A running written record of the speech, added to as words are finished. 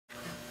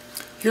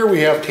Here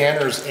we have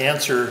Tanner's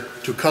answer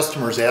to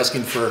customers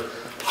asking for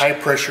high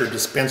pressure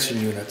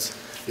dispensing units.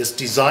 It's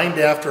designed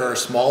after our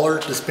smaller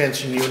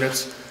dispensing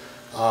units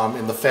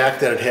in the fact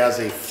that it has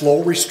a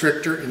flow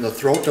restrictor in the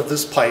throat of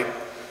this pipe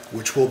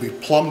which will be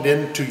plumbed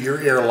into your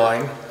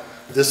airline.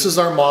 This is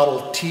our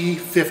model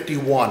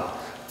T51,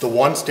 the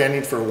 1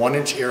 standing for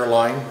 1-inch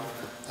airline.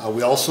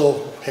 We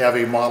also have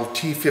a model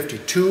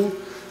T52,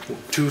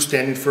 2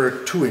 standing for a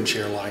 2-inch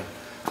airline.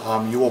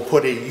 You will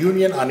put a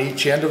union on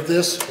each end of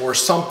this or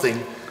something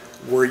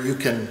where you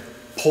can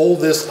pull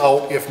this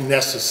out if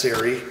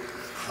necessary.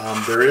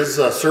 There is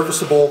a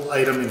serviceable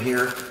item in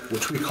here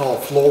which we call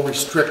flow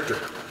restrictor.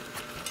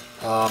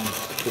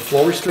 The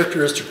flow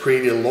restrictor is to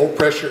create a low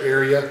pressure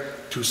area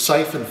to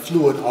siphon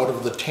fluid out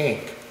of the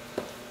tank.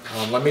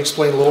 Let me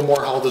explain a little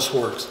more how this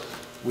works.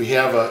 We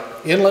have an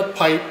inlet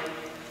pipe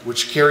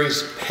which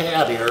carries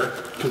pad air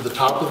to the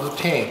top of the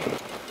tank.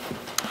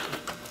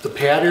 The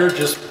pad air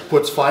just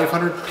puts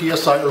 500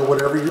 psi or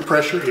whatever your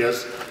pressure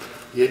is.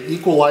 It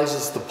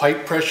equalizes the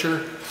pipe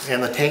pressure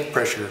and the tank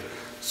pressure.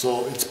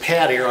 So it's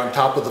pad air on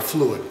top of the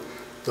fluid.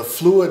 The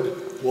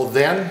fluid will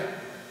then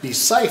be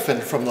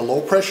siphoned from the low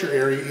pressure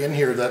area in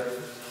here, that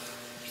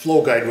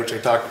flow guide which I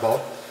talked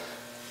about.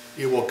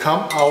 It will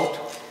come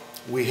out.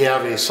 We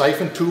have a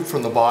siphon tube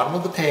from the bottom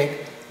of the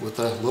tank with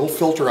a little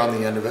filter on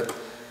the end of it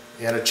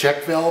and a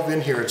check valve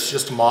in here. It's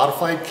just a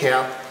modified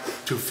cap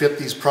to fit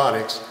these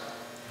products.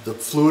 The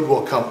fluid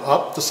will come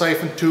up the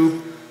siphon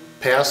tube,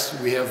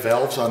 past, we have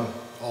valves on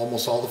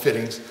almost all the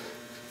fittings,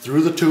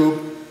 through the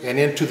tube and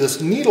into this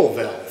needle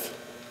valve.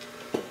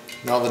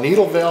 Now the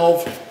needle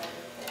valve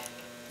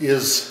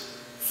is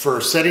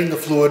for setting the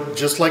fluid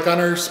just like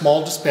on our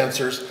small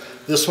dispensers.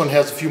 This one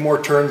has a few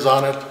more turns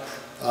on it.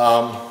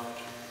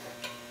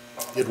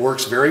 It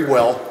works very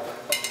well.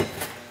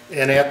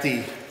 And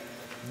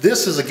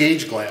this is a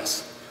gauge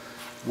glass,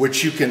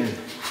 which you can,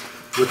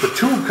 with the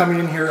tube coming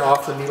in here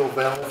off the needle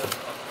valve,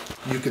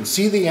 you can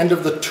see the end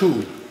of the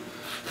tube.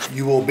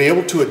 You will be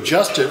able to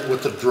adjust it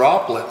with the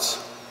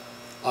droplets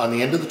on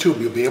the end of the tube.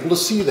 You'll be able to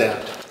see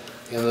that.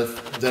 And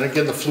then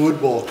again, the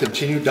fluid will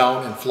continue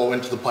down and flow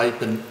into the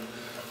pipe and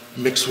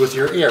mix with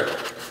your air.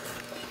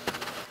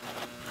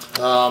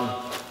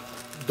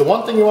 The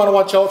one thing you want to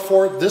watch out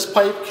for, this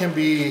pipe can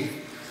be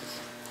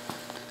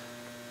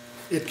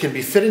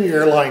fit in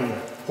your airline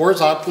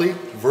horizontally,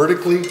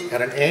 vertically,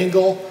 at an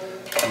angle,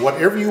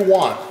 whatever you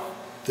want.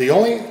 The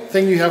only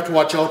thing you have to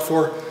watch out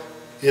for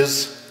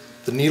is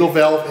the needle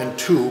valve and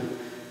tube.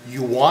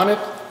 You want it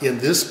in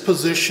this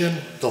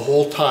position the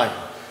whole time.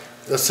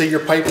 Let's say your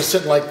pipe is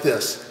sitting like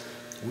this.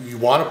 You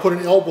want to put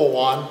an elbow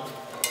on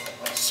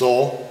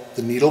so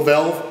the needle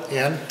valve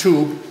and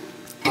tube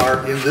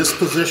are in this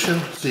position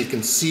so you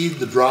can see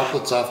the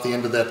droplets off the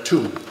end of that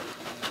tube.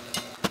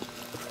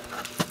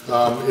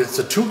 It's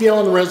a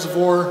 2-gallon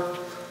reservoir.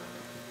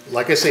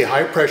 Like I say,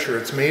 high pressure.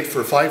 It's made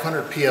for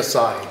 500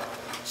 psi.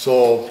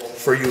 So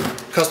for you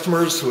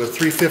customers with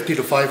 350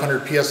 to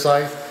 500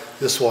 psi,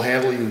 this will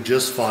handle you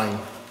just fine.